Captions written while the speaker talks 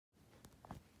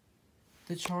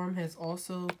The charm has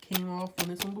also came off on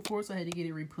this one before, so I had to get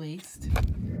it replaced.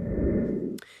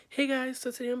 Hey guys,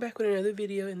 so today I'm back with another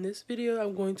video. In this video,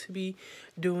 I'm going to be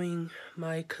doing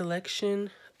my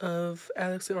collection of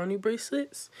Alex and Arnie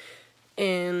bracelets.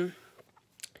 And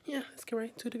yeah, let's get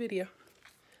right into the video.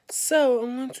 So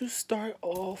I'm going to start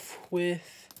off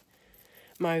with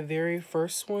my very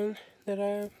first one that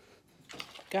I've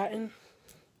gotten.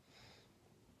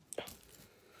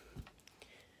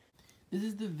 This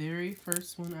is the very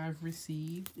first one I've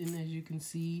received, and as you can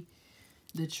see,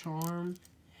 the charm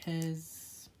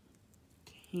has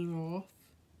came off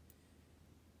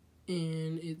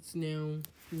and it's now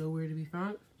nowhere to be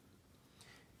found.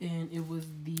 And it was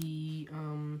the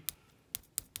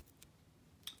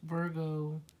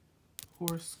Virgo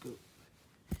horoscope.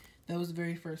 That was the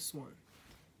very first one.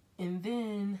 And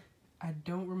then I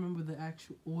don't remember the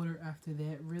actual order after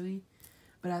that really,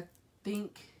 but I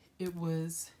think it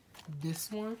was this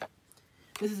one.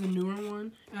 This is a newer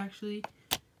one actually.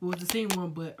 Well, it's the same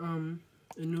one, but a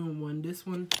newer one. This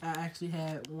one, I actually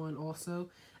had one also.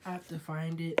 I have to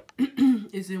find it.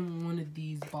 It's in one of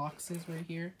these boxes right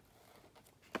here.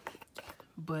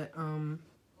 But on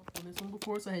this one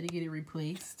before, so I had to get it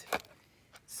replaced.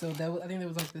 So that was, I think that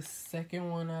was like the second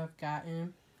one I've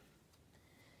gotten.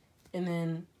 And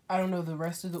then I don't know the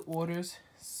rest of the orders,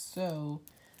 so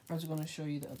I'm just gonna show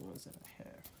you the other ones that I have.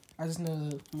 I just know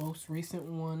the most recent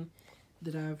one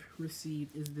that I've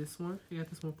received is this one. I got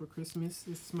this one for Christmas.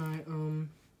 It's my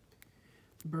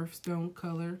birthstone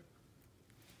color,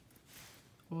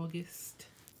 August.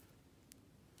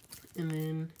 And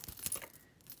then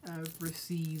I've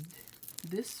received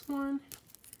this one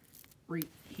right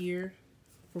here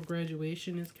for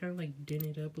graduation. It's kind of like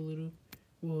dented up a little,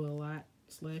 well, a lot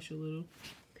slash a little.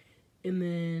 And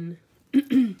then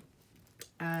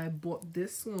I bought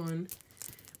this one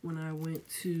when I went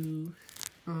to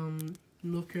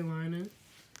North Carolina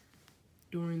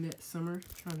during that summer. I'm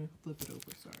trying to flip it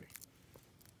over, sorry.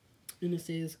 And it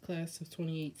says class of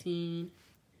 2018.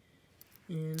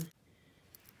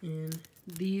 And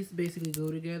these basically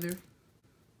go together.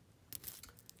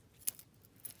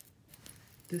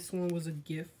 This one was a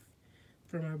gift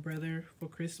for my brother for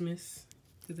Christmas,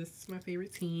 because this is my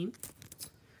favorite team.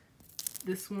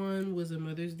 This one was a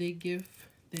Mother's Day gift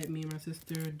that me and my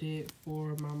sister did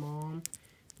for my mom.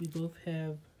 We both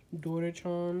have daughter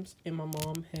charms, and my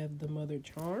mom had the mother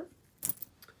charm.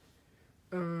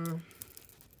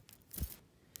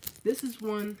 This is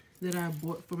one that I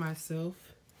bought for myself.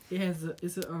 It has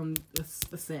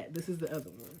a set. This is the other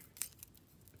one.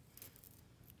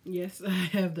 Yes, I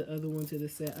have the other one to the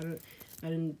set. I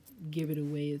didn't give it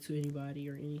away to anybody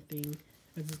or anything.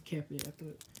 I just kept it. I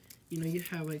thought, you know, you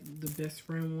have like the best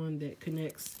friend one that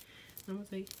connects. I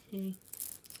was like, hey,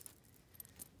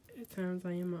 at times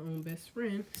I am my own best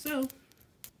friend. So,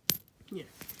 yeah,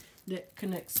 that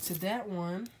connects to that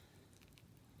one.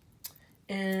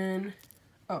 And,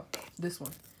 oh, this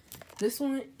one. This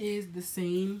one is the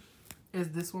same as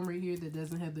this one right here that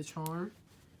doesn't have the charm.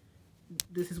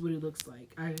 This is what it looks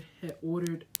like. I had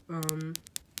ordered the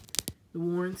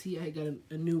warranty. I got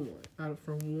a new one out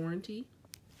from warranty.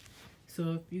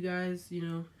 So if you guys, you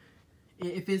know,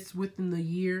 if it's within the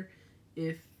year,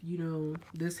 if, you know,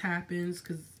 this happens,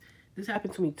 because this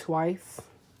happened to me twice,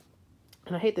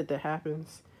 and I hate that that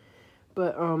happens,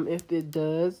 but if it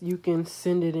does, you can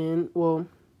send it in, well,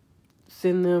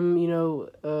 send them, you know,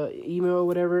 email or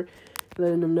whatever,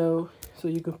 letting them know, so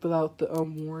you can fill out the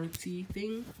warranty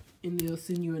thing, and they'll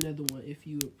send you another one if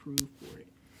you approve for it.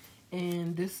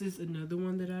 And this is another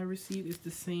one that I received. It's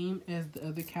the same as the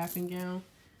other cap and gown.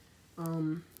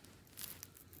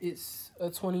 It's a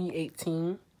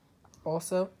 2018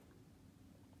 also.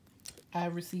 I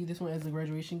received this one as a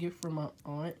graduation gift from my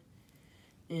aunt.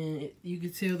 And you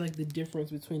can tell like the difference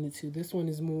between the two. This one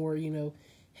is more, you know,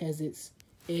 has its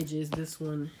edges. This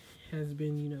one has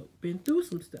been, you know, been through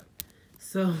some stuff.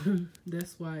 So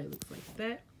that's why it looks like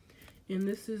that. And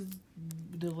this is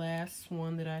the last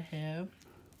one that I have.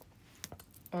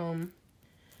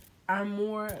 I'm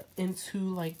more into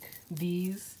like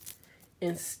these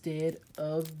instead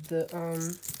of the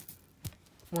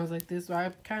ones like this. So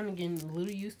I'm kind of getting a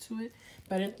little used to it,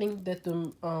 but I didn't think that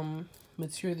the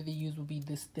material that they use would be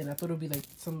this thin. I thought it would be like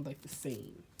something like the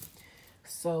same.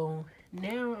 So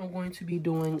now I'm going to be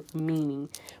doing meaning.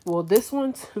 Well, this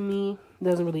one to me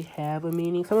doesn't really have a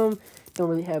meaning. Some of them don't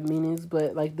really have meanings,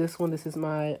 but like this one, this is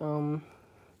my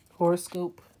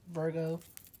horoscope, Virgo.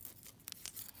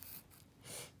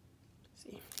 Let's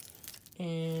see.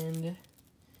 And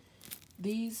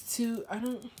these two, I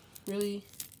don't really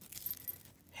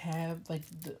have like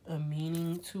a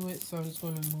meaning to it, so I'm just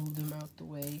going to move them out the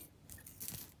way.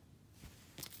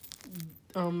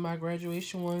 my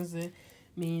graduation ones. It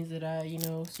means that I, you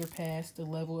know, surpassed the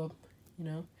level of, you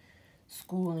know,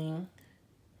 schooling.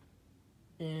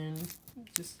 And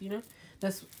just, you know,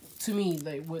 that's to me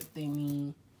like what they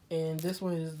mean. And this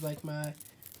one is like my,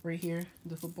 right here,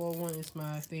 the football one is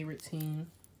my favorite team.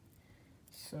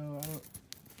 So I don't,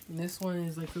 and this one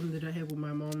is like something that I have with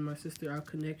my mom and my sister, our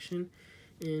connection,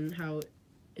 and how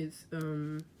it's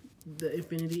the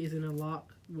infinity isn't a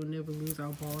lock. We'll never lose our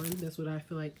bond. That's what I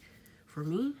feel like for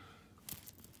me.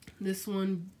 This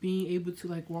one, being able to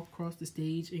like walk across the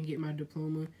stage and get my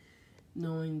diploma,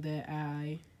 knowing that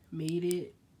I made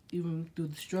it even through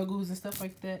the struggles and stuff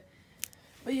like that.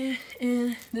 But yeah,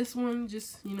 and this one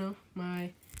just, you know,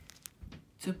 my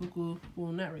typical,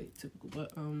 well, not really typical,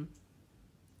 but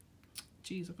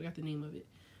jeez, I forgot the name of it.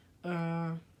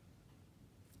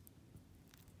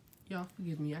 Y'all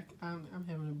forgive me, I'm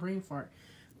having a brain fart.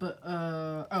 But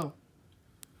oh,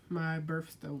 my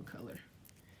birthstone color.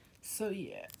 So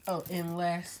yeah. Oh, and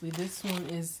lastly, this one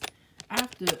is, I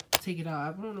have to take it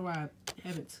out. I don't know why I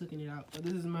haven't taken it out, but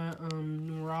this is my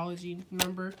numerology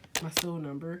number, my soul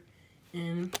number,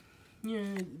 and yeah,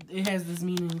 it has this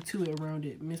meaning to it around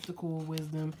it: mystical,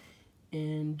 wisdom,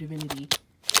 and divinity.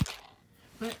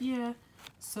 But yeah,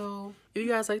 so if you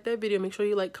guys like that video, make sure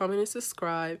you like, comment, and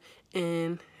subscribe,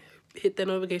 and hit that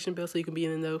notification bell so you can be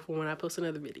in the know for when I post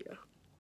another video.